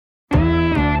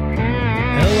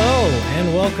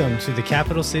Welcome to the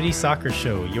Capital City Soccer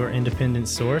Show, your independent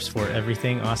source for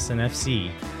everything Austin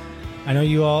FC. I know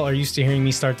you all are used to hearing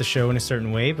me start the show in a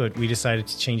certain way, but we decided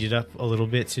to change it up a little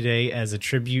bit today as a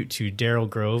tribute to Daryl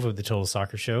Grove of the Total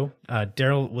Soccer Show.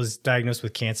 Daryl was diagnosed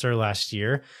with cancer last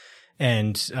year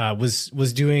and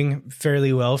was doing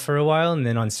fairly well for a while. And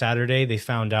then on Saturday, they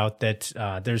found out that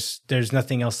there's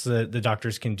nothing else the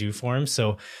doctors can do for him.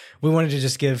 So we wanted to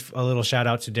just give a little shout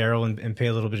out to Daryl and pay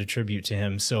a little bit of tribute to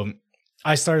him. So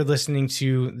I started listening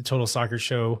to the Total Soccer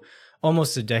Show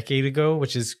almost a decade ago,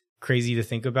 which is crazy to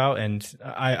think about. And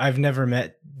I've never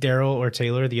met Daryl or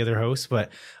Taylor, the other hosts,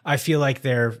 but I feel like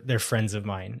they're friends of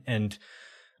mine. And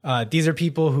these are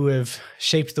people who have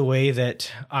shaped the way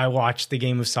that I watch the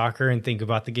game of soccer and think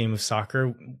about the game of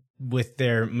soccer with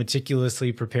their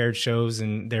meticulously prepared shows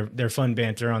and their fun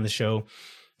banter on the show.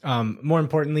 More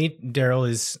importantly, Daryl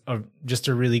is just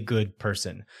a really good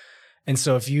person. And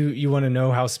so if you want to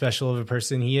know how special of a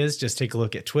person he is, just take a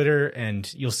look at Twitter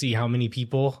and you'll see how many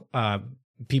people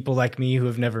like me who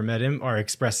have never met him are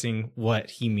expressing what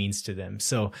he means to them.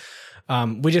 So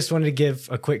we just wanted to give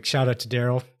a quick shout out to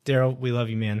Daryl. Daryl, we love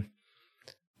you, man.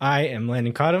 I am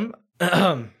Landon Cottam.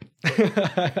 I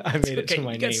made it to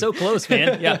my name. You got so close,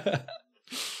 man. Yeah.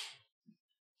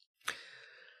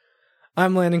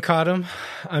 I'm Landon Cottam.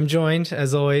 I'm joined,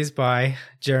 as always, by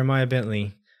Jeremiah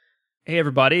Bentley. Hey,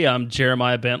 everybody. I'm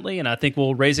Jeremiah Bentley, and I think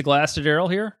we'll raise a glass to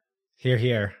Daryl here. Here,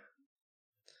 here.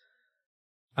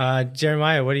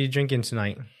 Jeremiah, what are you drinking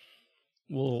tonight?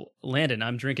 Well, Landon,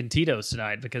 I'm drinking Tito's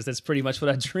tonight because that's pretty much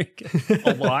what I drink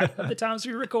a lot of the times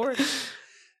we record.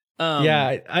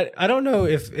 Yeah, I don't know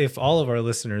if all of our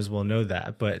listeners will know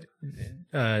that, but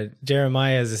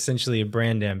Jeremiah is essentially a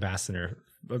brand ambassador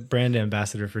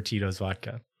for Tito's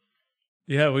vodka.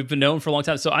 Yeah, we've been known for a long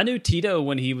time. So I knew Tito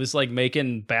when he was like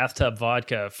making bathtub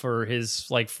vodka for his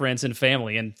like friends and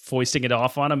family and foisting it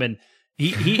off on them. And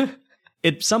he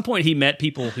at some point he met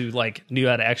people who like knew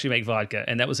how to actually make vodka,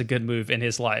 and that was a good move in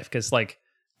his life because like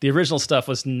the original stuff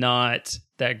was not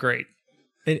that great.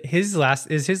 His last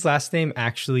name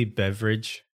actually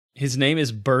Beveridge? His name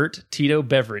is Bert Tito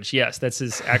Beveridge. Yes, that's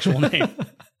his actual name.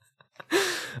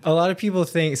 A lot of people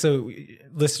think, so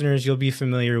listeners, you'll be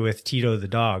familiar with Tito the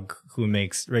dog, who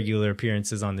makes regular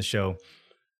appearances on the show.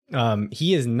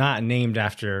 He is not named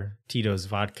after Tito's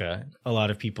vodka. A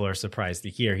lot of people are surprised to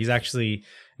hear. He's actually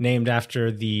named after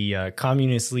the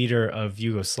communist leader of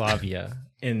Yugoslavia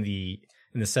in the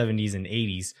 70s and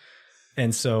 80s.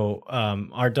 And so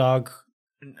our dog,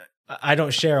 I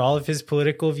don't share all of his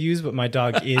political views, but my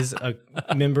dog is a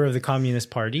member of the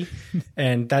Communist Party,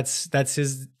 and that's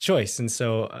his choice. And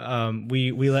so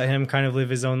we let him kind of live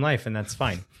his own life, and that's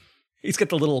fine. He's got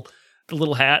the little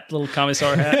hat, little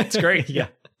commissar hat. It's great. Yeah.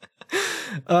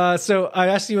 So I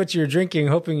asked you what you were drinking,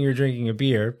 hoping you were drinking a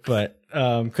beer, but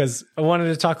because I wanted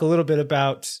to talk a little bit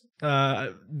about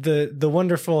the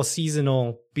wonderful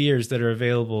seasonal beers that are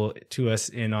available to us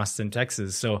in Austin,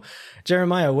 Texas. So,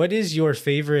 Jeremiah, what is your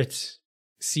favorite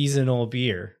seasonal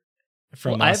beer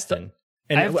from Austin?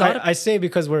 I say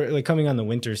because we're like coming on the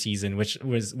winter season, which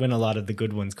was when a lot of the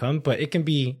good ones come, but it can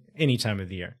be any time of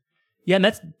the year. Yeah,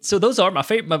 and those are my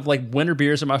favorite. Like winter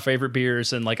beers are my favorite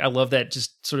beers, and like I love that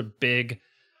just sort of big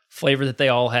flavor that they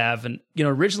all have. And you know,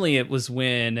 originally it was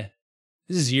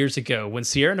this is years ago when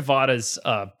Sierra Nevada's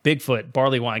Bigfoot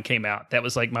barley wine came out. That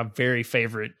was like my very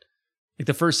favorite, like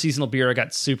the first seasonal beer I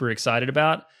got super excited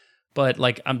about. But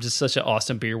like I'm just such an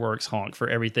Austin Beer Works honk for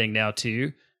everything now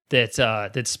too. That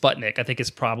Sputnik I think is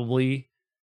probably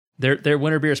their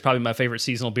winter beer is probably my favorite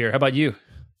seasonal beer. How about you?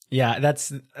 Yeah,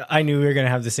 I knew we were going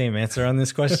to have the same answer on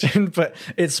this question, but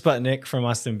it's Sputnik from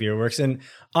Austin Beer Works. And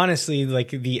honestly,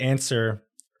 like the answer,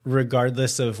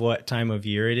 regardless of what time of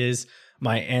year it is,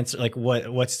 my answer, like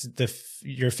what's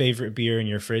your favorite beer in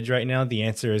your fridge right now? The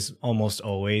answer is almost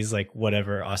always like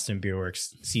whatever Austin Beer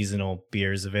Works seasonal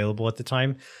beer is available at the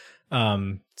time.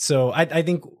 So I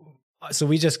think, so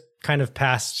we just kind of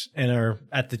passed and are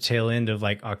at the tail end of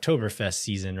like Oktoberfest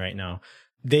season right now.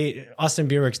 Austin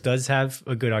Beer Works does have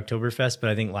a good Oktoberfest, but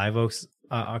I think Live Oak's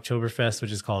Oktoberfest,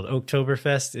 which is called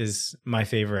Oaktoberfest, is my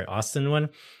favorite Austin one.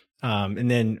 And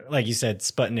then, like you said,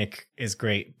 Sputnik is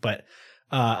great, but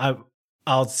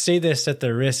I'll say this at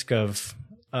the risk of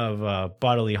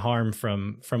bodily harm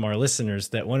from our listeners,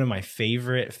 that one of my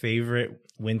favorite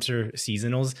winter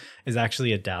seasonals is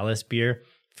actually a Dallas beer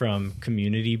from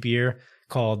Community Beer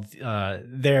called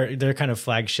their kind of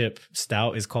flagship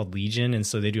stout is called Legion, and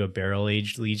so they do a barrel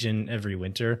aged Legion every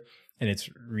winter, and it's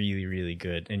really, really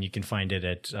good. And you can find it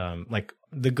at like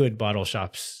the good bottle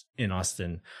shops in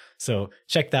Austin. So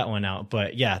check that one out.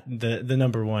 But yeah, the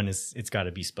number one is, it's got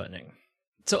to be Sputnik.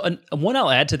 So one I'll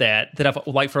add to that I've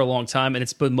liked for a long time, and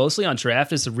it's been mostly on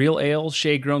draft, is the Real Ale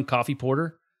Shade Grown Coffee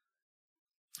Porter.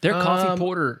 Their coffee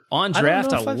porter on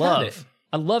draft, I love.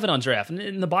 I love it on draft. And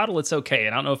in the bottle, it's okay.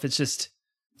 And I don't know if it's just...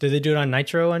 Do they do it on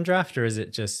Nitro on draft, or is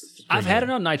it just... regular? I've had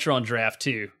it on Nitro on draft,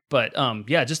 too. But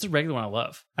yeah, just the regular one I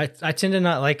love. I tend to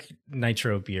not like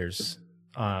Nitro beers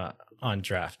on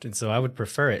draft, and so I would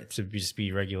prefer it to just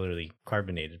be regularly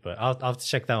carbonated. But I'll have to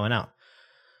check that one out.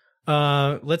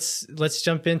 Let's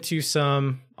jump into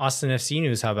some Austin FC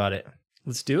news. How about it?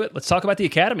 Let's do it. Let's talk about the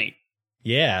Academy.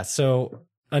 Yeah, so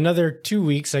another 2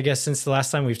 weeks, I guess, since the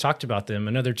last time we've talked about them,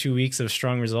 another 2 weeks of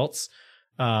strong results.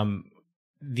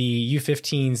 The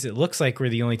U15s, it looks like we're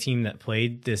the only team that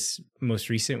played this most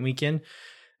recent weekend,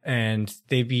 and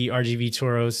they beat RGV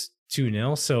Toros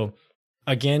 2-0. So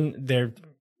again, they're,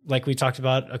 like we talked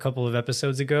about a couple of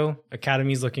episodes ago,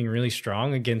 Academy's looking really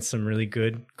strong against some really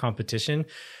good competition.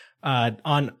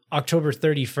 On October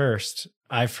 31st,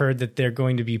 I've heard that they're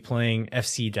going to be playing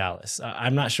FC Dallas.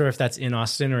 I'm not sure if that's in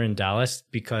Austin or in Dallas,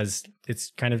 because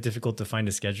it's kind of difficult to find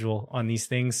a schedule on these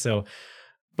things. So,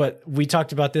 but we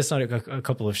talked about this on a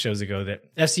couple of shows ago,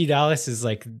 that FC Dallas is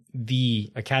like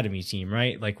the Academy team,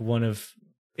 right? Like one of,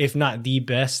 if not the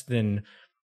best, then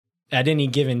at any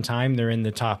given time, they're in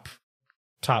the top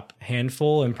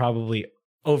handful, and probably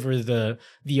over the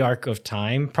arc of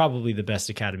time, probably the best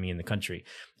academy in the country.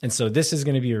 And so this is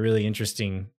going to be a really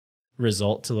interesting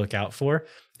result to look out for.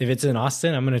 If it's in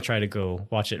Austin, I'm going to try to go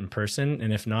watch it in person.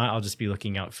 And if not, I'll just be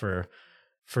looking out for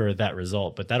that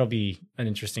result. But that'll be an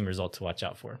interesting result to watch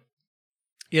out for.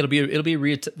 It'll be a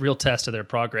real test of their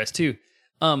progress too.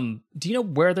 Do you know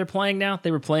where they're playing now?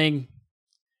 They were playing...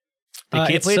 They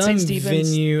can't play at St. Stephen's?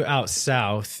 Venue out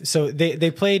south. So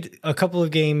they played a couple of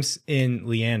games in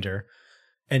Leander,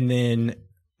 and then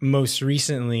most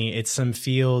recently it's some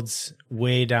fields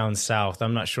way down south.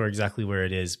 I'm not sure exactly where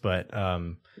it is, but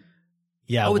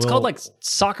yeah. Oh, it's called like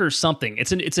Soccer something.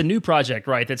 It's a new project,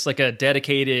 right? That's like a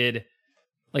dedicated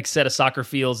like set of soccer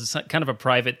fields. It's kind of a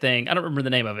private thing. I don't remember the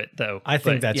name of it though. I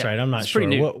think that's right. I'm not sure.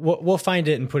 We'll find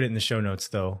it and put it in the show notes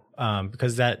though,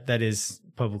 because that is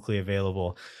publicly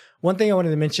available. One thing I wanted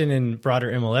to mention in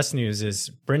broader MLS news is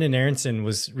Brendan Aronson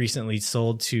was recently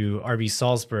sold to RB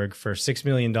Salzburg for $6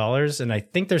 million. And I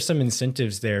think there's some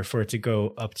incentives there for it to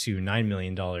go up to $9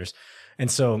 million.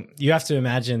 And so you have to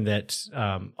imagine that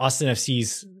Austin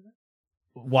FC's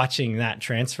watching that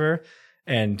transfer,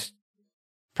 and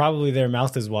probably their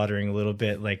mouth is watering a little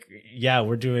bit. Like, yeah,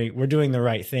 we're doing the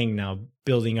right thing now,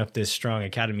 building up this strong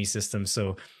academy system.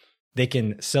 So they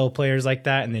can sell players like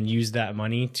that and then use that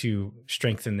money to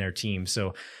strengthen their team.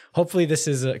 So hopefully this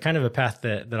is a kind of a path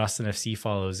that Austin FC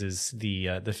follows, is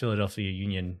the Philadelphia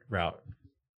Union route.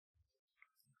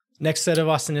 Next set of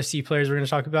Austin FC players we're going to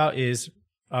talk about is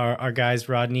our guys,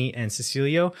 Rodney and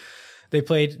Cecilio. They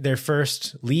played their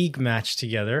first league match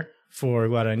together for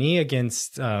Guarani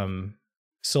against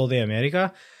Sol de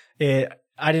America.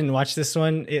 I didn't watch this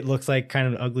one. It looked like kind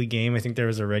of an ugly game. I think there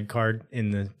was a red card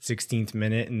in the 16th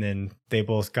minute, and then they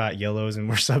both got yellows and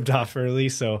were subbed off early.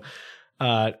 So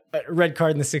a red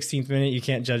card in the 16th minute, you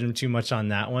can't judge them too much on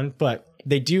that one. But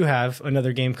they do have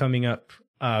another game coming up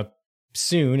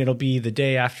soon. It'll be the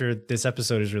day after this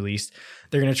episode is released.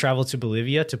 They're going to travel to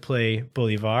Bolivia to play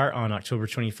Bolivar on October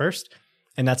 21st.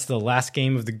 And that's the last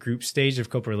game of the group stage of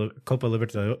Copa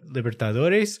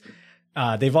Libertadores.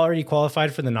 They've already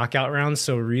qualified for the knockout round,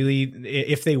 so really,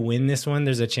 if they win this one,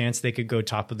 there's a chance they could go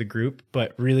top of the group.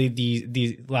 But really,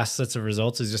 the last sets of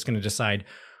results is just going to decide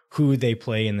who they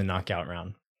play in the knockout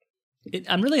round.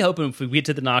 I'm really hoping if we get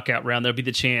to the knockout round, there'll be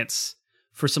the chance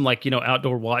for some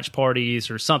outdoor watch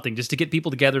parties or something, just to get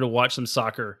people together to watch some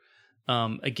soccer.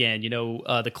 Again,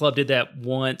 the club did that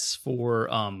once for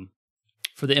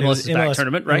the MLS Back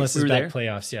tournament, right? MLS Back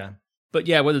playoffs, yeah. But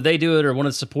yeah, whether they do it or one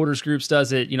of the supporters groups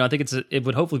does it, I think it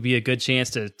would hopefully be a good chance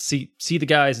to see the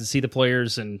guys and see the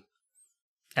players and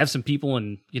have some people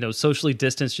and, socially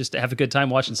distance, just to have a good time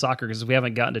watching soccer, because we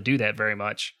haven't gotten to do that very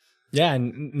much. Yeah,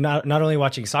 and not only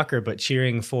watching soccer, but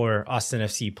cheering for Austin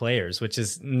FC players, which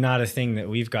is not a thing that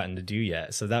we've gotten to do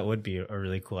yet. So that would be a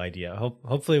really cool idea.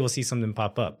 Hopefully we'll see something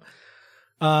pop up.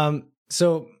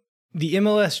 So the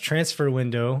MLS transfer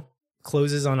window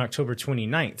closes on October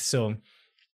 29th. So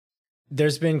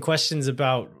there's been questions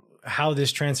about how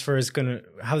this transfer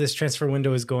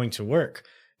window is going to work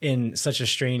in such a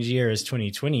strange year as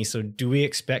 2020. So do we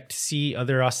expect to see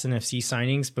other Austin FC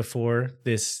signings before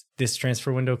this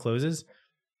transfer window closes?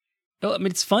 Well, I mean,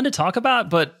 it's fun to talk about,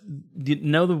 but they'd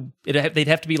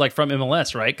have to be like from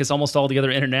MLS, right? Because almost all the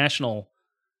other international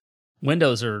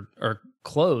windows are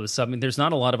closed. So, I mean, there's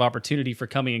not a lot of opportunity for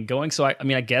coming and going. So,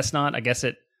 I guess not. I guess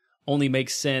it only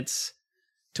makes sense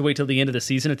to wait till the end of the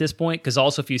season at this point. Because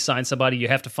also, if you sign somebody, you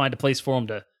have to find a place for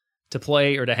them to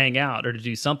play or to hang out or to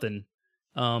do something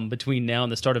between now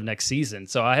and the start of next season.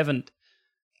 So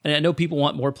and I know people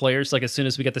want more players. Like as soon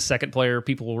as we get the second player,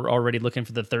 people were already looking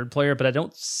for the third player, but I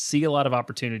don't see a lot of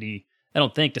opportunity, I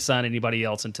don't think, to sign anybody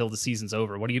else until the season's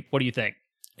over. What do you think?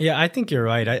 Yeah, I think you're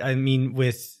right. I mean,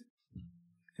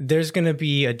 there's going to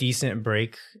be a decent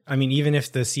break. I mean, even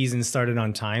if the season started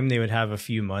on time, they would have a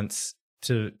few months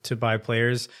to buy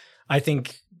players. I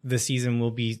think the season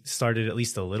will be started at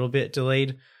least a little bit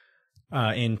delayed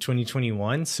in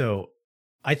 2021. So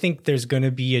I think there's going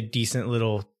to be a decent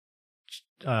little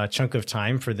chunk of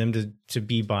time for them to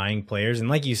be buying players. And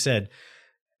like you said,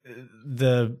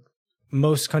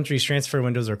 most countries' transfer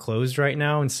windows are closed right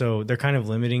now, and so they're kind of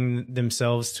limiting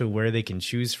themselves to where they can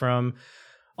choose from.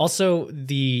 Also, once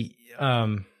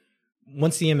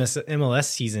the MLS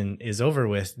season is over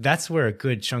with, that's where a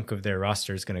good chunk of their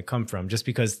roster is going to come from, just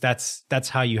because that's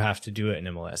how you have to do it in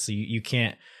MLS. So you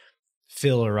can't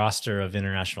fill a roster of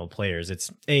international players. It's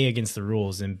A, against the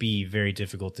rules, and B, very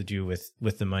difficult to do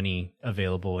with the money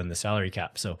available in the salary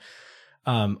cap. So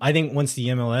I think once the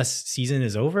MLS season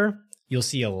is over, you'll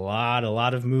see a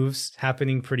lot of moves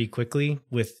happening pretty quickly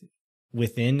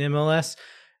within MLS,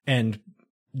 and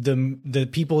the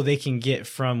people they can get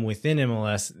from within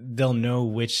MLS, they'll know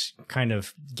which kind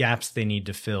of gaps they need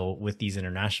to fill with these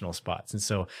international spots. And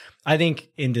so I think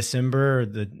in December,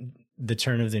 the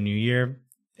turn of the new year,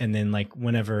 and then like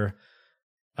whenever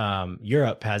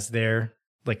Europe has their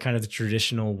like kind of the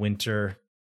traditional winter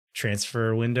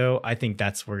transfer window, I think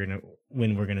that's when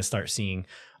we're gonna start seeing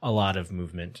a lot of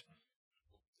movement.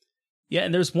 Yeah,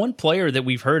 and there's one player that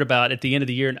we've heard about at the end of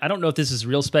the year, and I don't know if this is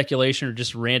real speculation or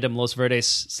just random Los Verdes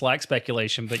Slack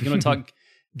speculation, but you want to talk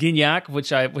Gignac,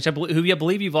 who I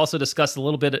believe you've also discussed a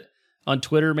little bit on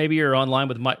Twitter, maybe, or online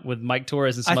with Mike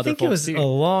Torres and some other folks. I think it was a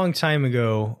long time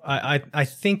ago. I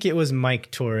think it was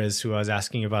Mike Torres who I was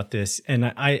asking about this, and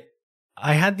I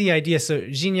had the idea. So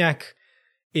Gignac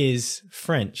is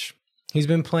French. He's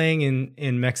been playing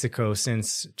in Mexico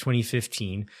since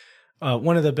 2015.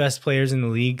 One of the best players in the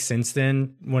league since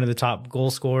then, one of the top goal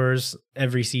scorers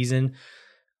every season.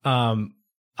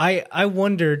 I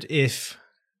wondered if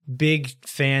big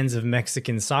fans of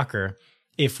Mexican soccer,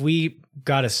 if we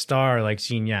got a star like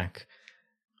Gignac,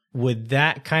 would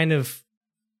that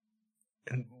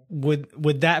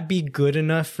be good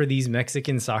enough for these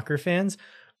Mexican soccer fans?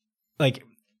 Like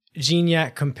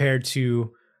Gignac compared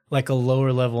to like a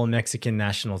lower level Mexican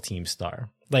national team star.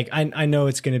 Like I know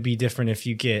it's going to be different if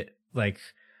you get like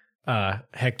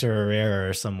Hector Herrera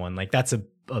or someone like that's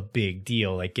a big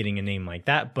deal, like getting a name like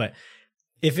that. But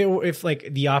if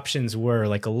like the options were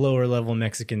like a lower level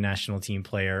Mexican national team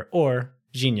player or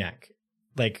Gignac,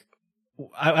 like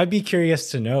I'd be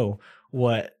curious to know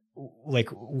what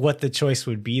the choice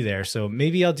would be there. So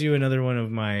maybe I'll do another one of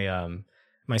my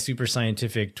my super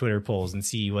scientific Twitter polls and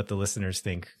see what the listeners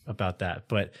think about that.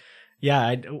 But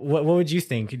yeah, what would you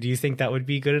think? Do you think that would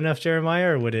be good enough,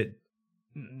 Jeremiah, or would it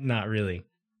not really?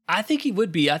 I think he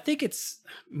would be. I don't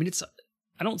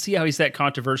see how he's that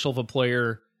controversial of a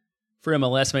player for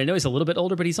MLS. I mean, I know he's a little bit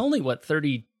older, but he's only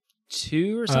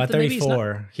 32 or something.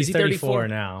 34. Maybe he's 34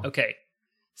 now. Okay.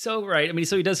 So, right. I mean,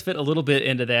 so he does fit a little bit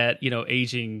into that,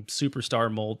 aging superstar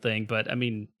mold thing. But I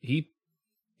mean, he's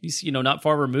not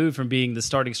far removed from being the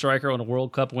starting striker on a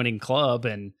World Cup winning club.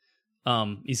 And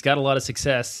he's got a lot of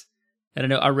success. And I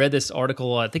know I read this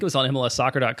article, I think it was on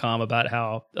MLSsoccer.com, about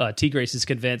how Tigres is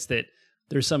convinced that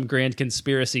there's some grand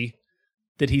conspiracy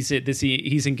that he's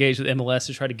engaged with MLS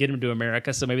to try to get him to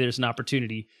America. So maybe there's an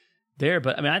opportunity there.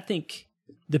 But I mean, I think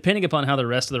depending upon how the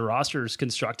rest of the roster is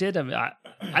constructed, I mean,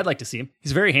 I'd like to see him.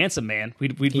 He's a very handsome man.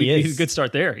 We'd be a good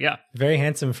start there. Yeah, very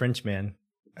handsome French man.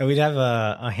 We'd have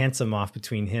a handsome off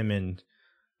between him and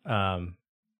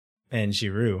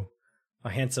Giroud. A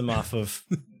handsome off of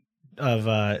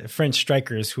French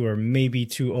strikers who are maybe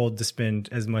too old to spend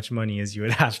as much money as you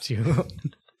would have to.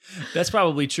 That's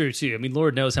probably true too. I mean,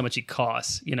 Lord knows how much he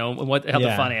costs, and how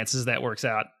the finances that works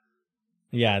out.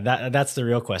 Yeah, that's the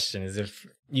real question, is if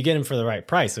you get him for the right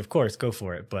price, of course, go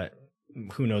for it. But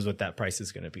who knows what that price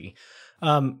is going to be.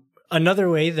 Another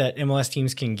way that MLS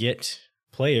teams can get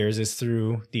players is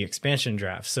through the expansion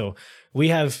draft. So we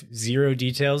have zero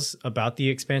details about the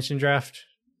expansion draft,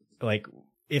 like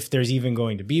if there's even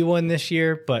going to be one this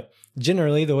year. But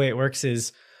generally the way it works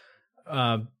is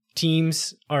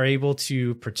teams are able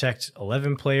to protect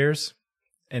 11 players,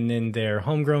 and then their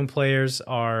homegrown players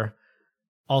are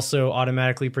also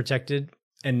automatically protected.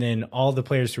 And then all the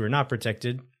players who are not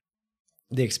protected,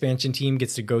 the expansion team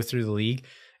gets to go through the league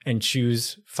and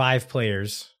choose 5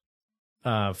 players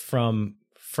from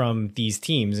these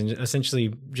teams, and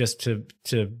essentially just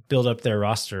to build up their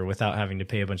roster without having to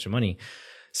pay a bunch of money.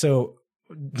 So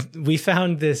we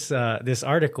found this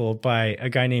article by a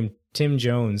guy named Tim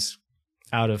Jones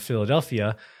out of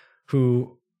Philadelphia,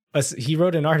 who he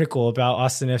wrote an article about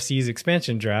Austin FC's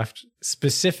expansion draft,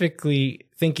 specifically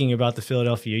thinking about the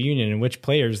Philadelphia Union and which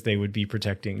players they would be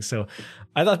protecting. So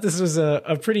I thought this was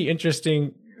a pretty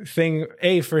interesting thing,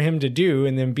 A, for him to do,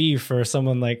 and then B, for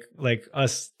someone like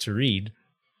us to read.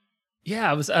 Yeah,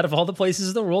 I was out of all the places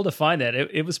in the world to find that.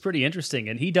 It was pretty interesting.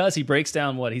 And he breaks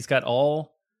down what he's got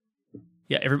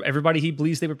everybody he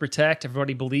believes they would protect,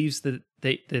 everybody believes that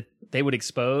they would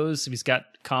expose. He's got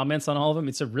comments on all of them.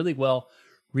 It's a really well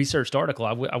researched article.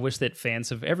 I wish that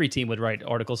fans of every team would write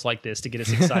articles like this to get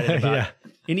us excited about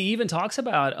it. And he even talks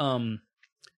about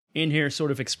in here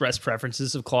sort of express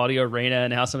preferences of Claudio Reyna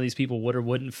and how some of these people would or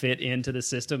wouldn't fit into the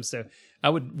system. So I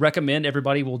would recommend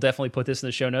everybody, will definitely put this in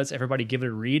the show notes, everybody give it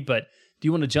a read. But do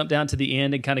you want to jump down to the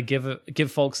end and kind of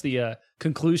give folks the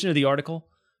conclusion of the article?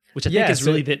 Which I think is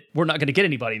really that we're not going to get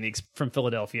anybody from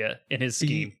Philadelphia in his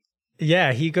scheme.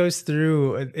 Yeah, he goes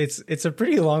through, it's a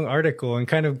pretty long article and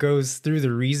kind of goes through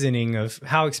the reasoning of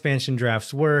how expansion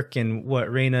drafts work and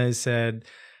what Reyna has said.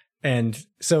 And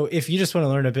so if you just want to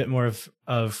learn a bit more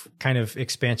of kind of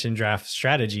expansion draft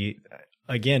strategy,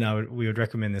 again, we would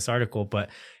recommend this article.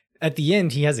 But at the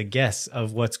end, he has a guess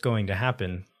of what's going to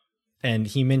happen. And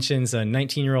he mentions a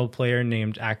 19-year-old player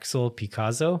named Axel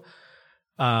Picasso.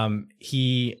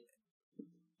 He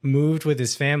moved with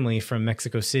his family from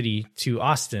Mexico City to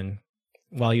Austin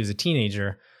while he was a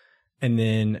teenager, and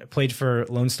then played for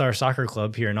Lone Star Soccer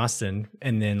Club here in Austin,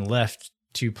 and then left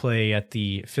to play at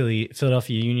the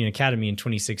Philadelphia Union Academy in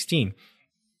 2016.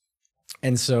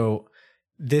 And so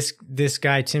this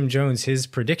guy, Tim Jones, his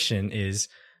prediction is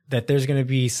that there's going to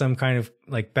be some kind of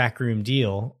like backroom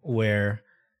deal where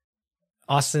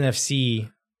Austin FC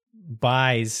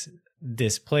buys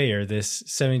this player, this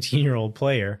 17-year-old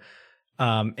player,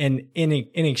 and in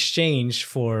exchange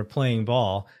for playing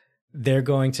ball, they're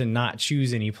going to not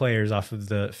choose any players off of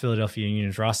the Philadelphia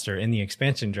Union's roster in the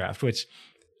expansion draft, which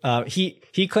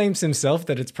he claims himself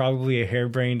that it's probably a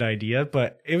harebrained idea,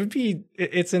 but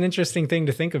it's an interesting thing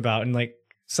to think about, and like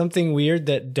something weird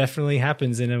that definitely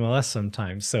happens in MLS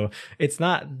sometimes. So it's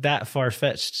not that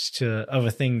far-fetched of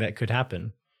a thing that could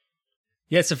happen.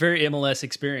 Yeah, it's a very MLS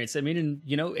experience. I mean,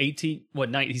 he's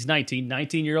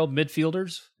 19-year-old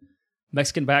midfielders,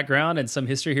 Mexican background, and some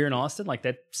history here in Austin. Like,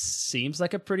 that seems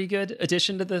like a pretty good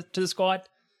addition to the squad.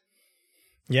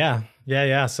 Yeah.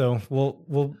 So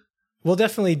we'll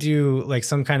definitely do like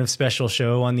some kind of special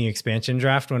show on the expansion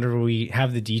draft whenever we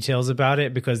have the details about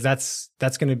it, because that's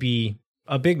going to be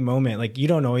a big moment. Like, you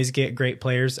don't always get great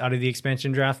players out of the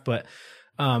expansion draft, but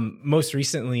most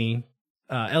recently,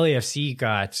 LAFC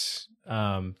got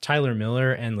Tyler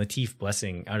Miller and Latif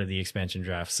Blessing out of the expansion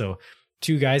draft. So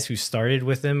two guys who started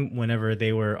with them whenever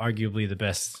they were arguably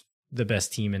the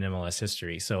best team in MLS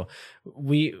history. So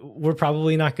we're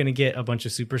probably not going to get a bunch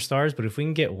of superstars, but if we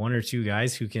can get one or two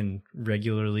guys who can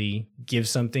regularly give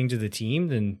something to the team,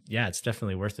 then yeah, it's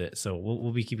definitely worth it. So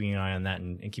we'll be keeping an eye on that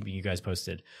and keeping you guys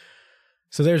posted.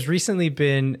 So there's recently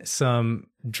been some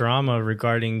drama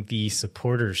regarding the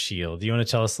Supporters Shield. Do you want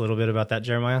to tell us a little bit about that,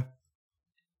 Jeremiah?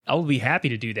 I will be happy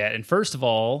to do that. And first of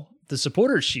all, the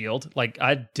Supporters Shield, like,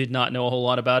 I did not know a whole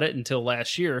lot about it until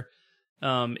last year,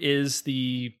 is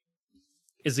the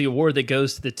award that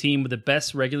goes to the team with the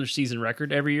best regular season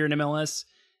record every year in MLS,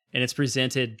 and it's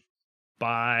presented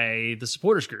by the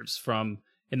supporters groups and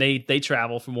they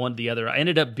travel from one to the other. I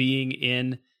ended up being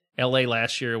in LA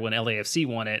last year when LAFC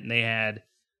won it, and they had,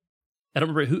 I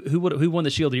don't remember who won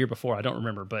the Shield the year before. I don't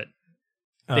remember, but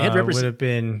they had would have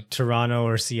been Toronto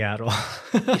or Seattle.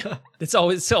 Yeah, it's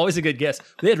always a good guess.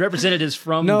 They had representatives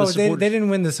from the supporters. They didn't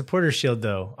win the Supporters Shield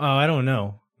though. Oh, I don't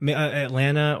know.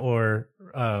 Atlanta or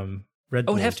Red Bulls. Oh,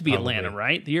 it would have to be probably. Atlanta,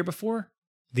 right? The year before?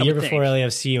 The year before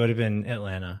LAFC would have been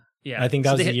Atlanta. Yeah. I think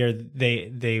that was the year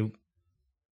they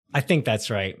I think that's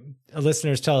right.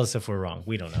 Listeners, tell us if we're wrong.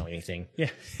 We don't know anything. Yeah,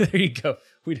 there you go.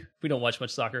 We don't watch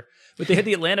much soccer. But they had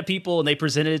the Atlanta people, and they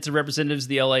presented it to representatives of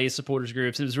the LA supporters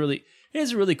groups. It was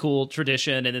a really cool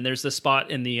tradition. And then there's the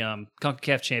spot in the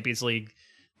CONCACAF Champions League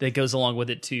that goes along with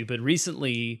it too. But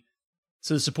recently,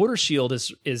 so the Supporters Shield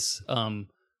is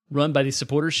run by the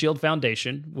Supporters Shield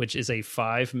Foundation, which is a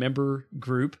 5-member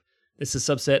group. It's a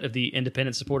subset of the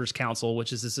Independent Supporters Council,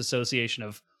 which is this association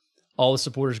of all the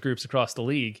supporters groups across the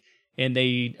league. And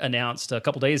they announced a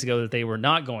couple days ago that they were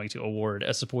not going to award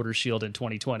a Supporters Shield in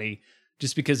 2020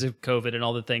 just because of COVID and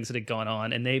all the things that had gone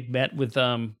on. And they met with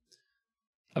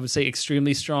I would say,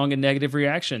 extremely strong and negative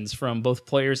reactions from both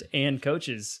players and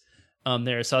coaches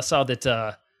there. So I saw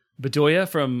that Bedoya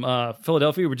from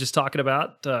Philadelphia, we're just talking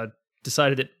about,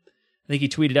 decided that, I think he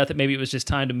tweeted out that maybe it was just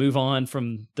time to move on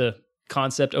from the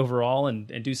concept overall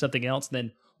and do something else. And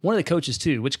then one of the coaches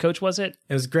too, which coach was it?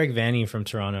 It was Greg Vanney from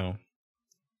Toronto.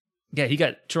 Yeah, he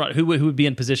got Toronto, who would be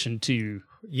in position to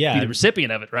be the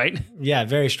recipient of it, right? Yeah,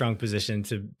 very strong position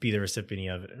to be the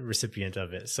recipient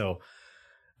of it. So,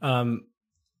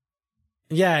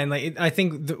 yeah, and like I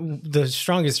think the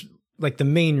strongest, like the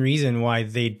main reason why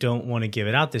they don't want to give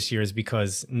it out this year is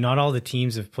because not all the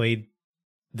teams have played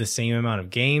the same amount of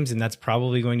games, and that's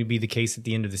probably going to be the case at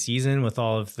the end of the season with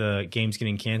all of the games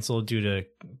getting canceled due to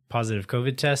positive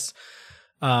COVID tests.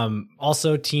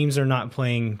 Also, teams are not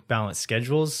playing balanced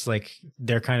schedules. Like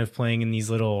they're kind of playing in these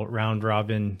little round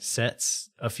robin sets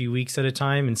a few weeks at a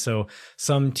time. And so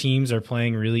some teams are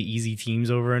playing really easy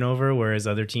teams over and over, whereas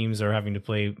other teams are having to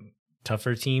play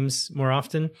tougher teams more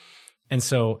often. And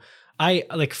so I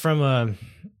like from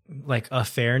a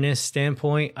fairness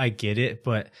standpoint, I get it,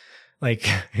 but like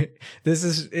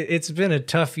it's been a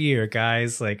tough year,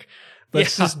 guys. Like,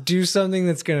 let's just do something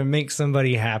that's going to make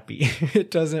somebody happy. It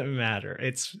doesn't matter.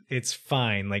 It's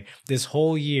fine. Like this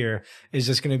whole year is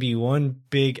just going to be one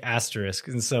big asterisk.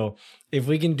 And so if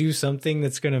we can do something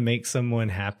that's going to make someone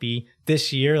happy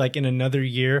this year, like in another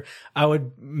year, I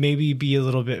would maybe be a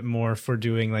little bit more for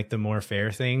doing like the more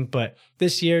fair thing. But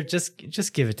this year, just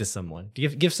give it to someone.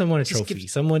 Give someone a trophy.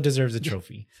 Someone deserves a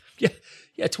trophy.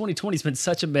 Yeah, 2020's been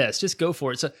such a mess. Just go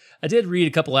for it. So I did read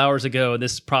a couple hours ago, and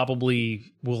this probably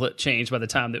will change by the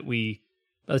time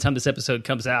this episode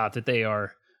comes out,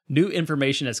 that new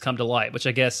information has come to light, which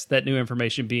I guess that new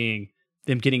information being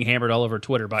them getting hammered all over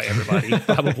Twitter by everybody,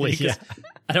 probably. Yeah.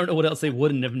 I don't know what else they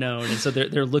wouldn't have known. And so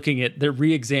they're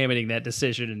re-examining that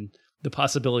decision and the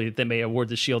possibility that they may award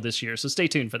the Shield this year. So stay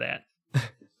tuned for that.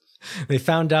 They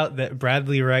found out that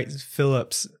Bradley Wright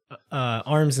Phillips'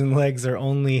 arms and legs are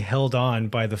only held on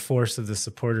by the force of the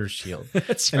supporters' shield.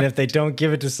 That's right. And if they don't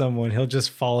give it to someone, he'll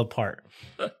just fall apart.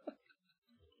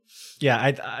 Yeah,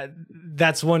 I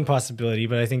that's one possibility,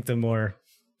 but I think the more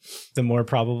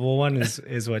probable one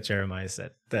is what Jeremiah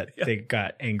said, that they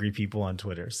got angry people on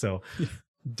Twitter. So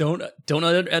don't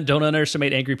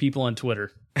underestimate angry people on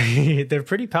Twitter. They're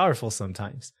pretty powerful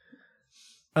sometimes.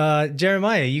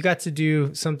 Jeremiah, you got to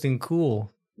do something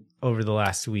cool over the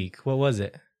last week. What was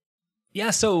it?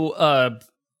 Yeah, so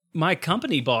my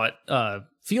company bought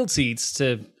field seats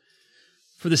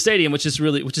for the stadium, which is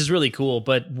really cool.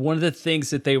 But one of the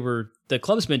things that the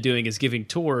club's been doing is giving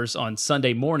tours on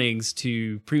Sunday mornings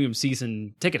to premium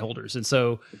season ticket holders, and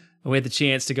so we had the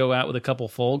chance to go out with a couple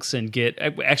folks and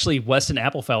actually Weston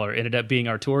Applefeller ended up being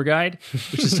our tour guide,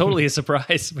 which is totally a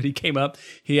surprise. But he came up,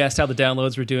 he asked how the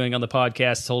downloads were doing on the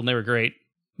podcast, told him they were great,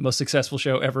 most successful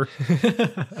show ever,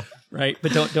 right?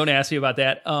 But don't ask me about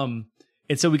that. And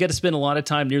so we got to spend a lot of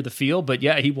time near the field. But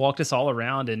yeah, he walked us all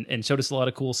around and showed us a lot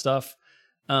of cool stuff.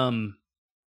 On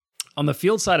the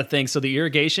field side of things, so the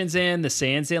irrigation's in, the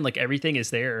sand's in, like everything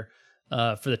is there.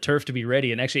 For the turf to be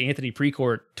ready. And actually, Anthony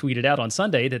Precourt tweeted out on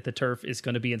Sunday that the turf is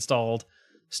going to be installed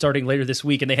starting later this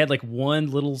week. And they had like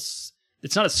one little,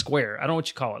 it's not a square, I don't know what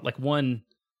you call it, like one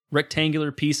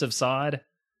rectangular piece of sod.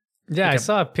 Yeah, like I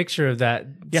saw a picture of that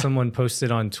someone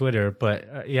posted on Twitter,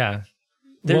 but yeah.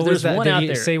 There's one out there. Did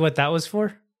you say what that was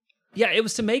for? Yeah, it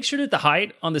was to make sure that the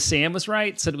height on the sand was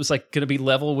right, so it was like going to be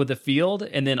level with the field.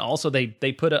 And then also they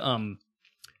put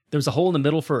there was a hole in the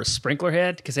middle for a sprinkler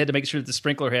head because they had to make sure that the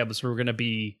sprinkler head was going to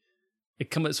be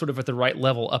come sort of at the right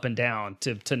level up and down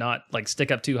to not like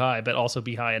stick up too high, but also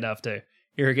be high enough to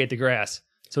irrigate the grass.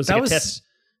 So it's like a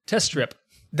test strip.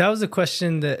 That was a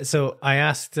question so I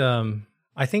asked,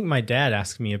 I think my dad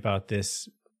asked me about this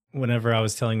whenever I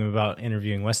was telling him about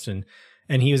interviewing Weston,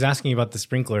 and he was asking about the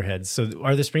sprinkler heads. So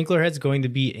are the sprinkler heads going to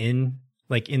be in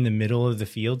the middle of the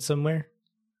field somewhere?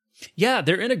 Yeah,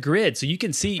 they're in a grid, so you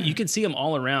can see them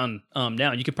all around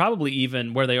now. You could probably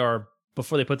even where they are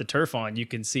before they put the turf on, you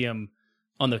can see them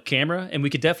on the camera, and we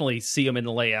could definitely see them in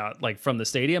the layout, like from the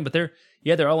stadium. But they're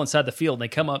all inside the field, and they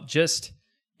come up just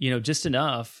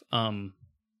enough to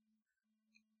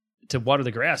water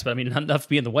the grass, but I mean not enough to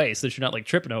be in the way, so that you're not like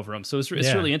tripping over them. So it's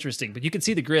really interesting. But you can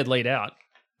see the grid laid out.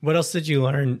 What else did you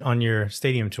learn on your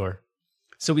stadium tour?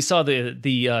 So we saw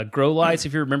the grow lights.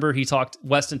 If you remember,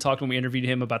 Weston talked when we interviewed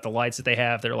him about the lights that they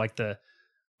have. They're like the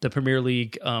Premier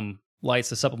League lights,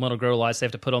 the supplemental grow lights they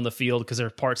have to put on the field because there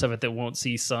are parts of it that won't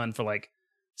see sun for like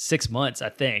 6 months, I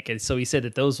think. And so he said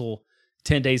that those will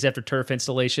 10 days after turf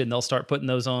installation, they'll start putting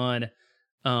those on.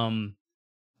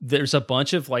 There's a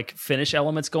bunch of like finish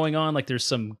elements going on. Like there's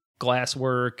some glass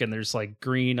work, and there's like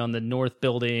green on the north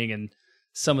building, and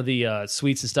some of the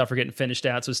suites and stuff are getting finished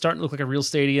out. So it's starting to look like a real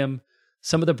stadium.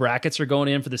 Some of the brackets are going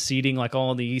in for the seating, like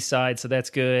all on the east side. So that's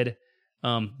good.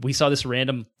 We saw this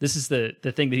is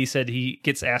the thing that he said he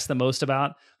gets asked the most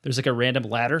about. There's like a random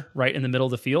ladder right in the middle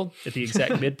of the field at the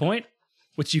exact midpoint,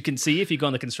 which you can see if you go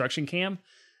on the construction cam.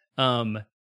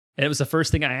 And it was the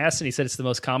first thing I asked, and he said it's the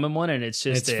most common one, and it's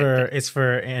just it's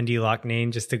for Andy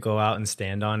Loughnane just to go out and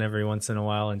stand on every once in a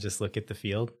while and just look at the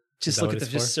field. Just look at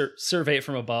survey it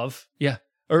from above. Yeah.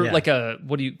 Or like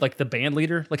like the band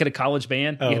leader, like at a college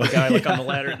band, you have a guy like on the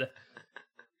ladder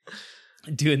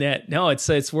doing that. No,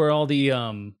 it's where all the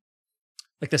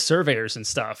like the surveyors and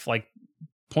stuff like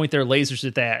point their lasers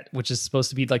at that, which is supposed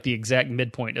to be like the exact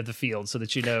midpoint of the field, so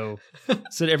that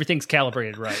so that everything's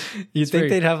calibrated right. You'd think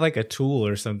they'd have like a tool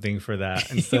or something for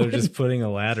that instead of just putting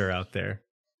a ladder out there.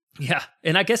 Yeah,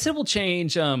 and I guess it will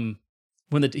change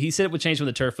he said it would change when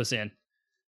the turf was in.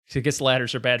 So I guess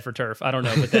ladders are bad for turf. I don't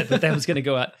know, but that was going to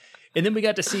go out. And then we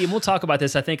got to see, and we'll talk about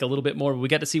this, I think, a little bit more, but we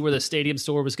got to see where the stadium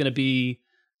store was going to be,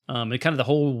 and kind of the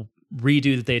whole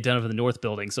redo that they had done over the north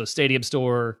building. So stadium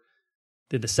store,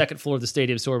 the second floor of the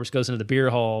stadium store, which goes into the beer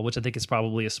hall, which I think is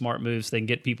probably a smart move, so they can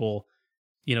get people,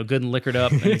 good and liquored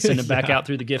up and send them back out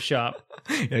through the gift shop.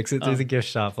 Except there's a gift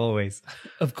shop always.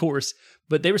 Of course.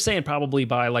 But they were saying probably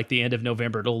by like the end of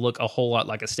November, it'll look a whole lot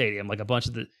like a stadium. Like a bunch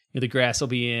of the grass will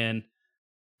be in,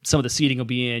 some of the seating will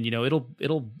be in,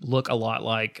 it'll look a lot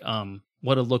like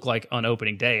what it'll look like on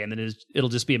opening day. And then it'll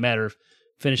just be a matter of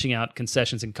finishing out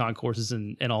concessions and concourses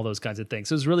and all those kinds of things.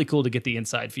 So it was really cool to get the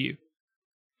inside view.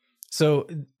 So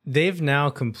they've now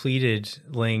completed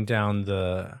laying down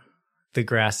the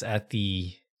grass at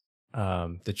the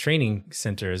training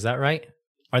center. Is that right?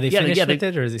 Are they finished with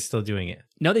it, or are they still doing it?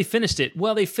 No, they finished it.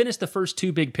 Well, they finished the first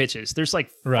two big pitches. There's like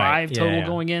five total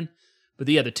going in, but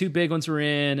the two big ones were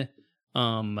in.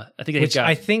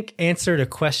 I think answered a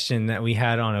question that we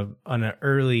had on an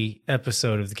early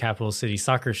episode of the Capital City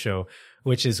Soccer Show,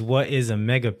 which is what is a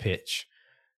mega pitch?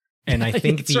 And I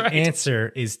think the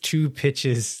answer is two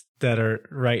pitches that are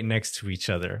right next to each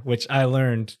other, which I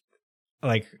learned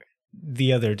like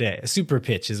the other day. A super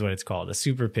pitch is what it's called, a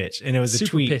super pitch. And it was a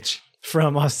tweet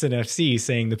from Austin FC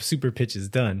saying the super pitch is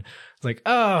done. It's like,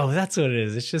 oh, that's what it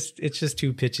is. It's just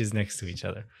two pitches next to each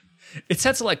other. It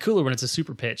sounds a lot cooler when it's a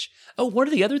super pitch. Oh, one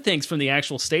of the other things from the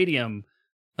actual stadium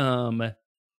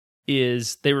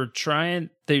is they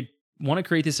want to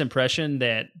create this impression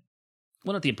that,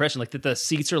 well, not the impression, like that the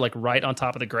seats are like right on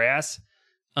top of the grass,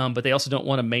 but they also don't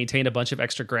want to maintain a bunch of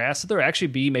extra grass. So there'll actually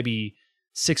be maybe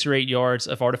 6 or 8 yards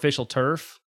of artificial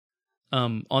turf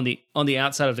on the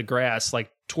outside of the grass,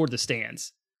 like toward the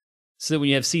stands. So that when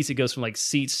you have seats, it goes from like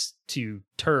seats to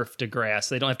turf to grass.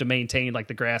 They don't have to maintain like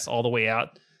the grass all the way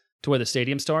out to where the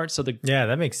stadium starts. So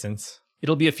that makes sense.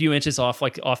 It'll be a few inches off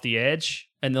the edge,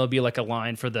 and there'll be like a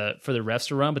line for the refs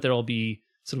to run, but it'll be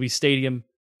stadium,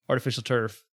 artificial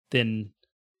turf, then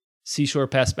Seashore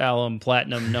Paspalum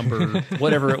Platinum number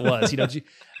whatever it was. Did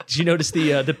you notice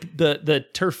the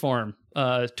turf farm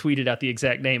tweeted out the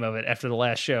exact name of it after the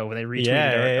last show when they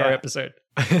retweeted our episode?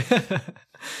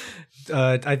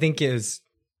 I think it was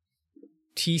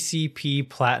TCP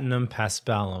Platinum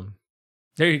Paspalum.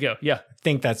 There you go. Yeah. I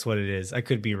think that's what it is. I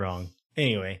could be wrong.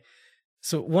 Anyway,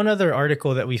 so one other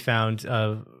article that we found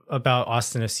about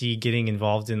Austin FC getting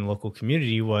involved in the local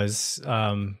community was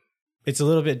it's a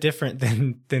little bit different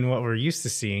than what we're used to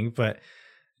seeing, but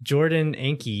Jordan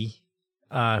Anke,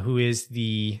 who is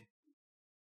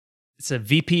it's a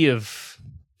VP of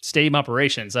stadium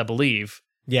operations, I believe.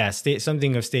 Yeah,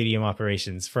 something of stadium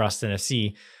operations for Austin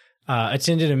FC.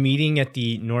 Attended a meeting at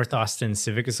the North Austin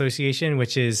Civic Association,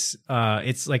 which is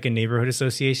it's like a neighborhood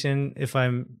association, if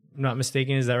I'm not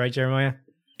mistaken. Is that right, Jeremiah?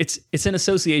 It's an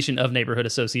association of neighborhood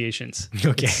associations.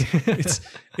 Okay.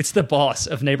 It's the boss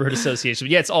of neighborhood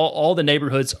associations. Yeah, it's all the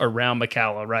neighborhoods around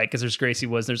McCalla, right? Because there's Gracie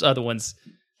Woods, there's other ones.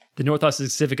 The North Austin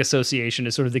Civic Association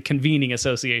is sort of the convening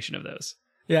association of those.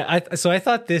 Yeah, I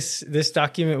thought this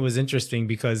document was interesting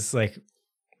because like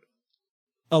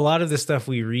a lot of the stuff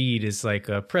we read is like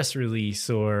a press release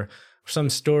or some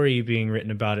story being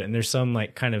written about it, and there's some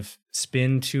like kind of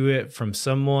spin to it from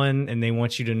someone, and they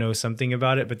want you to know something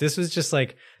about it. But this was just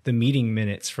like the meeting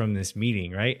minutes from this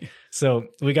meeting, right? So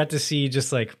we got to see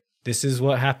just like, this is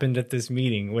what happened at this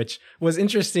meeting, which was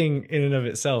interesting in and of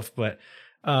itself. But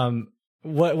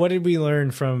what did we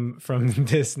learn from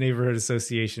this neighborhood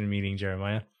association meeting,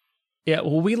 Jeremiah? Yeah,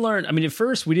 well, we learned. I mean, at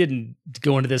first we didn't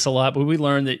go into this a lot, but we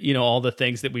learned that all the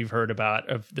things that we've heard about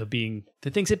of the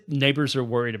things that neighbors are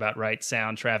worried about, right?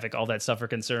 Sound, traffic, all that stuff are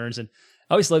concerns. And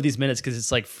I always love these minutes because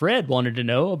it's like Fred wanted to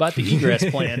know about the egress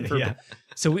plan.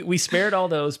 So we spared all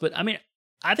those, but I mean,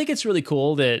 I think it's really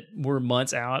cool that we're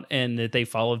months out and that they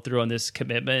followed through on this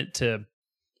commitment to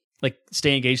like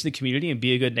stay engaged in the community and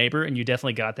be a good neighbor. And you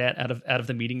definitely got that out of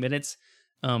the meeting minutes.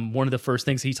 One of the first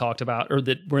things he talked about, or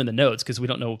that were in the notes, because we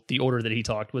don't know the order that he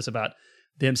talked, was about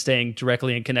them staying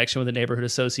directly in connection with the neighborhood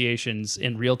associations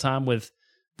in real time with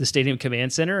the stadium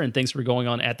command center, and things were going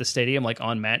on at the stadium, like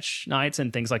on match nights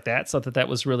and things like that. So that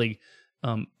was really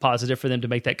positive for them to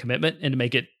make that commitment and to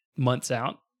make it months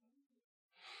out.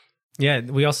 Yeah,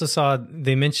 we also saw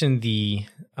they mentioned the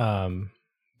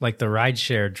like the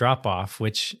rideshare drop off,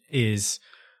 which is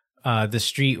the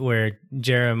street where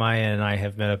Jeremiah and I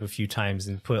have met up a few times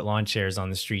and put lawn chairs on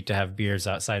the street to have beers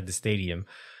outside the stadium.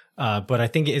 But I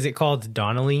think, is it called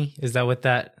Donnelly? Is that what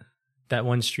that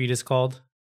one street is called?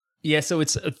 Yeah, so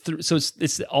it's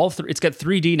all three. It's got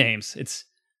 3D names. It's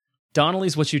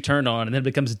Donnelly's what you turn on, and then it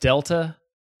becomes Delta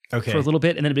for a little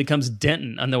bit, and then it becomes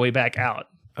Denton on the way back out.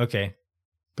 Okay,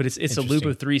 but it's a loop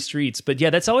of 3 streets. But yeah,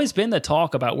 that's always been the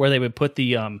talk about where they would put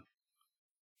the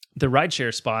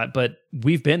rideshare spot, but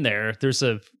we've been there. There's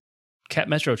a Cat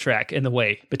Metro track in the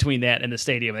way between that and the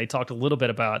stadium. They talked a little bit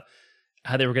about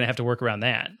how they were going to have to work around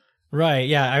that. Right.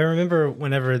 Yeah. I remember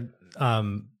whenever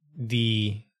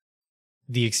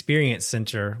the Experience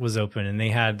Center was open and they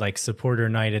had like supporter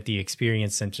night at the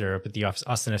Experience Center up at the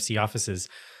Austin FC offices.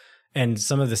 And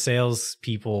some of the sales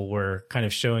people were kind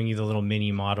of showing you the little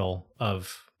mini model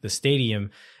of the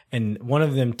stadium. And one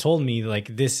of them told me,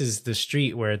 like, this is the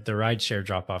street where the rideshare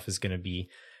drop off is going to be.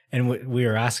 And we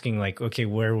were asking, like, okay,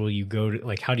 where will you go to?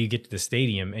 Like, how do you get to the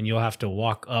stadium? And you'll have to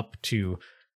walk up to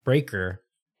Breaker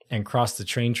and cross the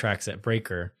train tracks at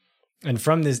Breaker. And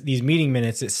from these meeting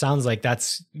minutes, it sounds like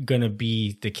that's going to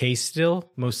be the case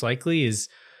still, most likely, is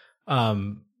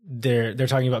they're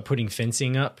talking about putting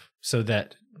fencing up so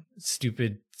that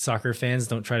stupid soccer fans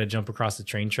don't try to jump across the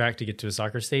train track to get to a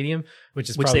soccer stadium, which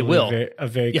probably they will. a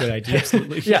very good idea.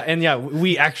 Absolutely. Yeah. And yeah,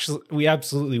 we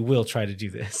absolutely will try to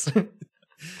do this.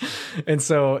 And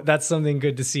so that's something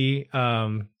good to see.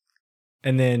 And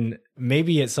then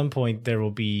maybe at some point there will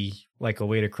be like a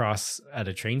way to cross at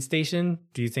a train station.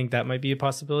 Do you think that might be a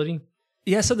possibility?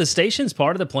 Yeah. So the station's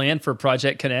part of the plan for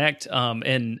Project Connect.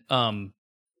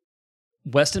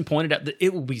 Weston pointed out that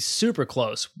it will be super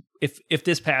close. If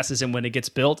this passes and when it gets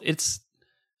built, it's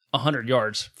 100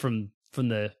 yards from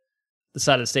the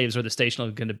side of the stadium where the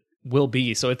station will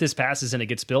be. So if this passes and it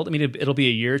gets built, I mean, it'll be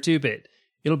a year or two, but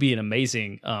it'll be an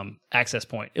amazing access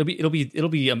point. It'll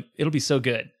be so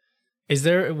good.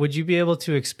 Would you be able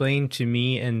to explain to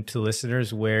me and to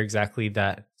listeners where exactly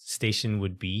that station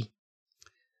would be?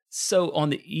 So on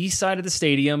the east side of the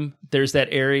stadium, there's that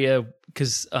area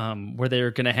because where they're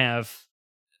going to have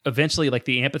eventually like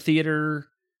the amphitheater.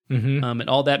 Mm-hmm. And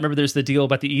all that. Remember, there's the deal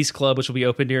about the East Club, which will be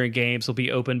open during games. Will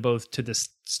be open both to the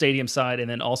stadium side and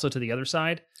then also to the other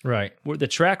side. Right. Where the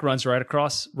track runs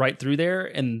right through there,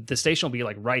 and the station will be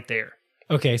like right there.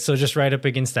 Okay, so just right up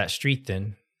against that street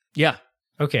then. Yeah.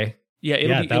 Okay. Yeah,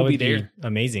 it'll be there.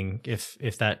 Amazing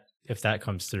if that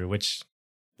comes through, which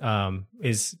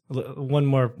is one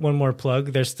more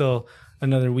plug. There's still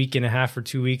another week and a half or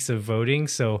 2 weeks of voting.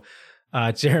 So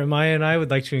Jeremiah and I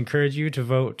would like to encourage you to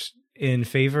vote in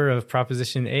favor of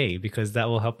Proposition A, because that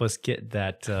will help us get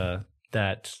that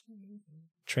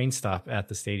train stop at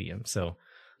the stadium. So,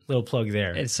 little plug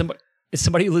there. And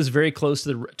somebody who lives very close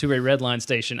to a red line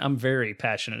station, I'm very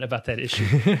passionate about that issue.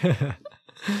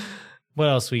 What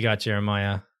else we got,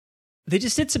 Jeremiah? They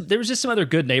just did there was just some other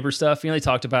good neighbor stuff. They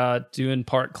talked about doing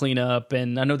park cleanup,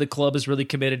 and I know the club is really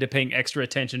committed to paying extra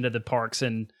attention to the parks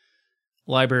and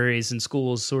libraries and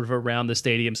schools sort of around the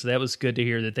stadium. So that was good to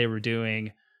hear that they were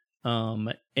doing.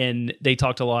 And they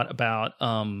talked a lot about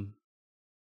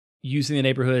using the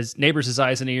neighbors as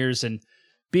eyes and ears and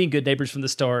being good neighbors from the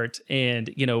start. And,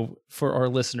 for our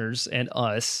listeners and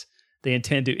us, they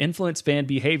intend to influence fan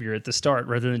behavior at the start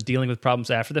rather than dealing with problems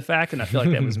after the fact. And I feel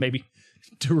like that was maybe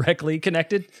directly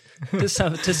connected to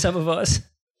some of us.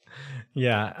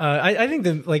 Yeah. I think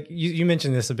you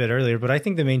mentioned this a bit earlier, but I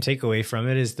think the main takeaway from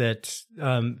it is that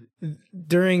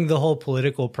during the whole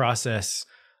political process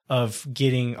of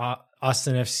getting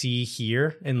Austin FC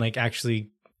here and like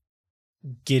actually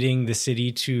getting the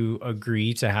city to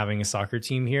agree to having a soccer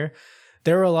team here,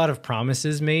 there were a lot of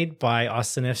promises made by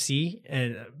Austin FC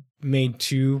and made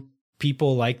to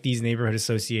people like these neighborhood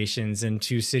associations and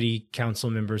to city council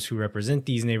members who represent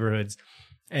these neighborhoods.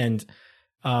 And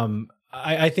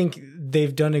I think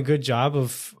they've done a good job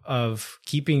of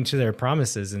keeping to their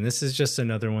promises, and this is just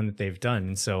another one that they've done.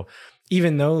 And so,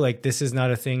 even though like this is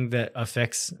not a thing that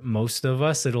affects most of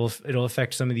us, it'll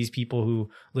affect some of these people who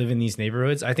live in these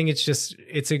neighborhoods. I think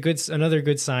it's another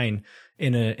good sign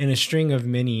in a string of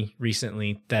many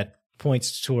recently that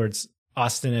points towards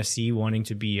Austin FC wanting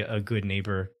to be a good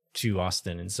neighbor to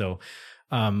Austin. And so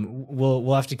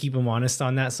we'll have to keep them honest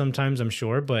on that sometimes, I'm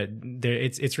sure, but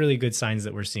it's really good signs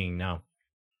that we're seeing now.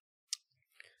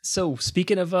 So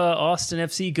speaking of Austin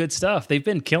FC, good stuff. They've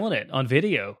been killing it on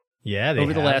video. Yeah,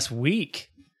 over the last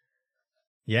week.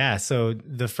 Yeah, so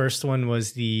the first one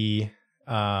was the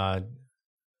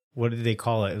what did they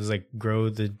call it? It was like grow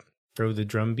the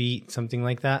drum beat, something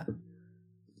like that.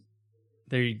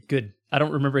 Very good. I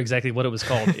don't remember exactly what it was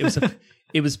called.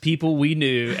 It was people we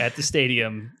knew at the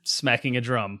stadium smacking a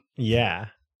drum. Yeah,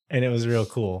 and it was real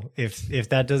cool. If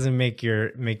that doesn't make your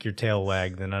tail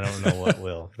wag, then I don't know what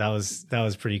will. That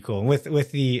was pretty cool. And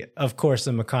with the, of course,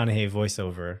 the McConaughey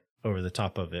voiceover over the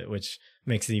top of it, which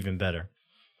makes it even better.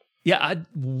 Yeah,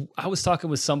 I was talking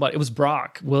with somebody. It was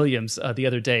Brock Williams the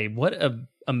other day. What a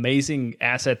amazing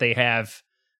asset they have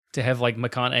to have like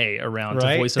McConaughey around,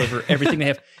 right? To voice over everything they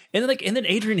have, and then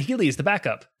Adrian Healy is the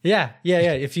backup. Yeah.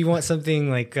 If you want something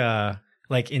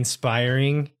like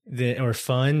inspiring or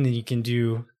fun, then you can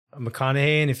do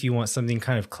McConaughey, and if you want something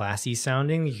kind of classy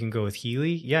sounding, you can go with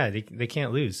Healy. Yeah, they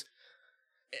can't lose.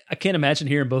 I can't imagine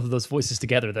hearing both of those voices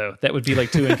together, though. That would be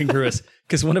like too incongruous,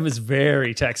 because one of them is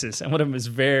very Texas and one of them is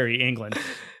very England.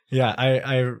 Yeah,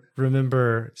 I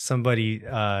remember somebody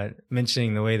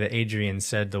mentioning the way that Adrian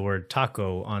said the word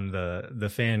taco on the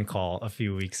fan call a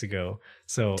few weeks ago.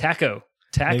 So taco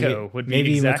would be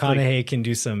maybe exactly. McConaughey can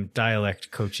do some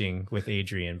dialect coaching with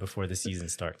Adrian before the season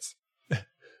starts.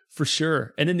 For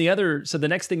sure. And then the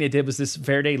next thing they did was this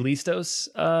Verde Listos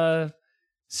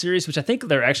series, which I think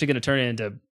they're actually going to turn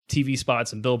into TV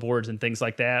spots and billboards and things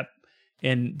like that.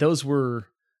 And those were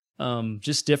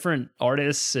just different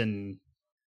artists, and I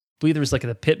believe there was like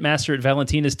the Pitmaster at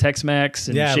Valentina's Tex-Mex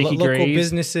and Shaky local Graves.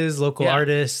 Businesses, local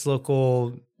artists,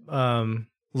 local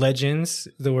legends,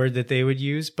 the word that they would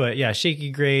use. But yeah,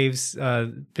 Shaky Graves,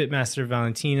 Pitmaster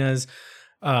Valentina's,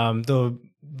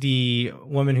 the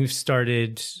woman who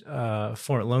started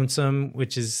Fort Lonesome,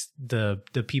 which is the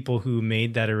people who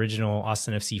made that original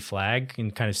Austin FC flag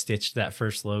and kind of stitched that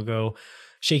first logo.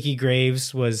 Shaky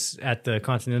Graves was at the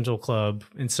Continental Club,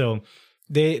 and so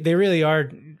they really are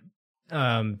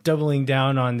doubling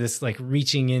down on this, like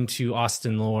reaching into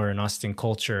Austin lore and Austin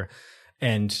culture,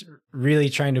 and really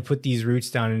trying to put these roots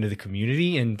down into the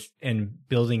community and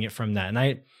building it from that. And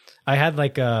I had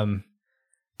like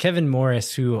Kevin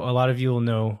Morris, who a lot of you will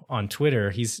know on Twitter.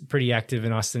 He's pretty active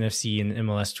in Austin FC and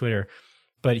MLS Twitter,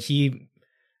 but he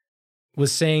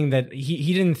was saying that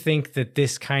he didn't think that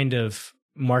this kind of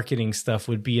marketing stuff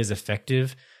would be as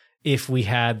effective if we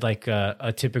had like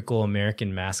a typical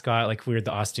American mascot, like we're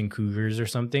the Austin Cougars or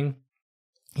something.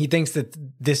 He thinks that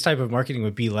this type of marketing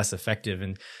would be less effective.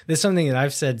 And this is something that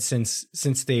I've said since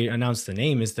they announced the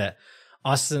name, is that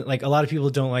Austin, like a lot of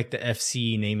people don't like the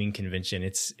FC naming convention.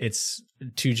 It's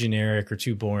too generic or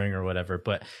too boring or whatever,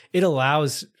 but it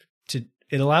allows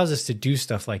us to do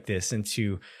stuff like this and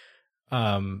to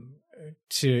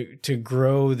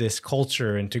grow this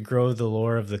culture and to grow the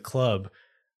lore of the club,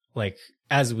 like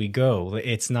as we go.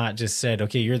 It's not just said,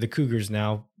 okay, you're the Cougars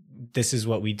now, this is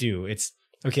what we do. It's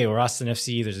okay, we're Austin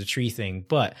FC, there's a tree thing,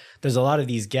 but there's a lot of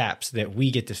these gaps that we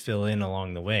get to fill in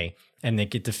along the way, and they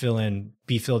get to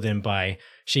be filled in by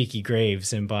Shaky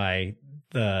Graves and by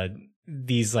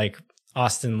these like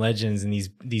Austin legends and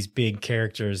these big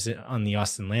characters on the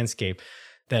Austin landscape,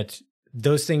 that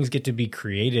those things get to be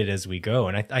created as we go.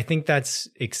 And I think that's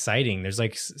exciting. There's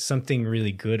like something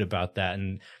really good about that.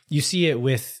 And you see it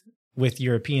with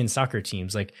European soccer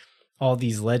teams, like all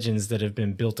these legends that have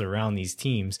been built around these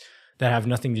teams that have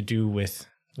nothing to do with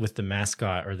the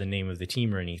mascot or the name of the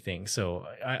team or anything. So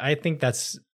I think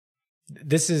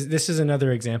this is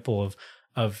another example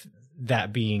of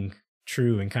that being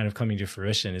true and kind of coming to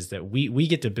fruition, is that we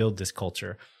get to build this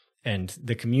culture and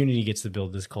the community gets to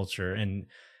build this culture. And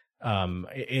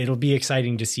it'll be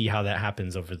exciting to see how that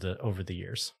happens over the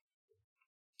years.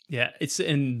 Yeah,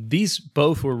 and these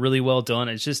both were really well done.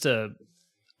 It's just a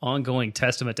ongoing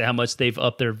testament to how much they've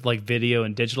upped their like video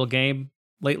and digital game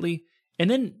lately. And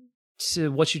then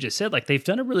to what you just said, like they've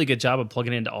done a really good job of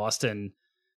plugging into Austin.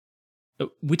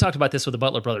 We talked about this with the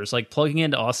Butler brothers, like plugging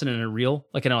into Austin in a real,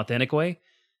 like an authentic way,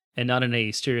 and not in a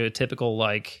stereotypical,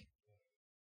 like,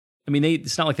 I mean,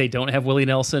 it's not like they don't have Willie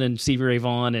Nelson and Stevie Ray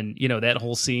Vaughan and, you know, that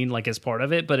whole scene like as part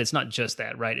of it, but it's not just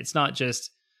that, right? It's not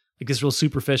just like this real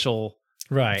superficial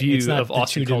right. view It's not of the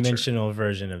Austin culture. two-dimensional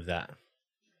version of that.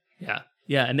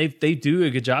 Yeah, and they do a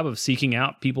good job of seeking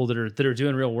out people that are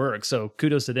doing real work. So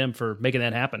kudos to them for making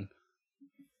that happen.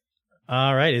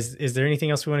 All right. Is there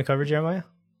anything else we want to cover, Jeremiah?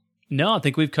 No, I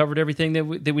think we've covered everything that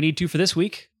we need to for this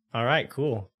week. All right,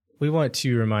 cool. We want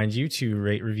to remind you to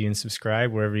rate, review, and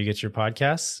subscribe wherever you get your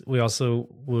podcasts. We also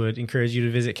would encourage you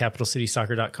to visit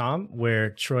capitalcitysoccer.com,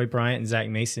 where Troy Bryant and Zach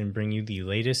Mason bring you the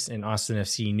latest in Austin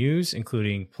FC news,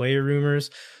 including player rumors,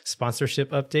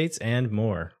 sponsorship updates, and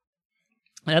more.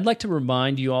 And I'd like to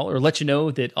remind you all, or let you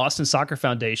know, that Austin Soccer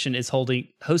Foundation is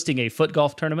hosting a foot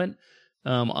golf tournament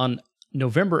on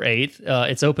November 8th.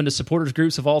 It's open to supporters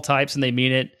groups of all types, and they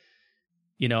mean it.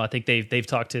 You know, I think they've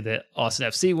talked to the Austin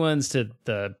FC ones, to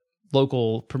the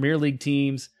local Premier League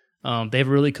teams. They have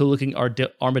a really cool looking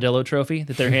armadillo trophy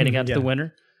that they're handing out to the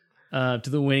winner, to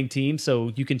the winning team.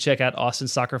 So you can check out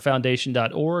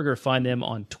austinsoccerfoundation.org or find them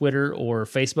on Twitter or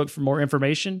Facebook for more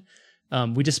information.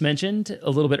 We just mentioned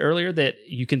a little bit earlier that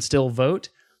you can still vote.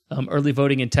 Early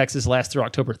voting in Texas lasts through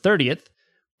October 30th.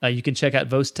 You can check out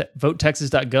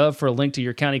votetexas.gov for a link to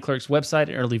your county clerk's website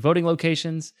and early voting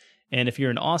locations. And if you're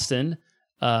in Austin,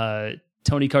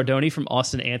 Tony Cardoni from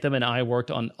Austin Anthem and I worked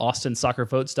on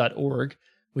austinsoccervotes.org,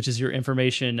 which is your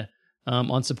information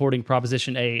on supporting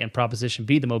Proposition A and Proposition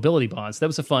B, the mobility bonds. That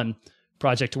was a fun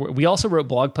project to work. We also wrote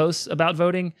blog posts about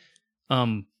voting,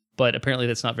 but apparently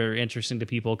that's not very interesting to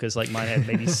people because like mine had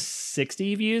maybe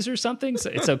 60 views or something, so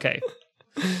it's okay.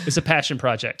 It's a passion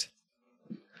project.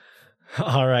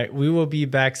 All right. We will be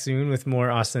back soon with more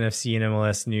Austin FC and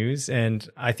MLS news. And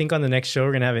I think on the next show,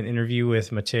 we're going to have an interview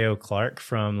with Mateo Clark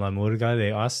from La Murga de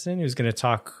Austin, who's going to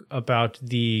talk about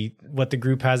what the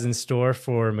group has in store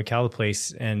for McCalla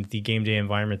Place and the game day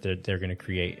environment that they're going to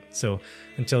create. So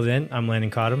until then, I'm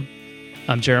Landon Cottom.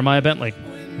 I'm Jeremiah Bentley.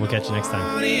 We'll catch you next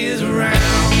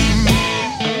time.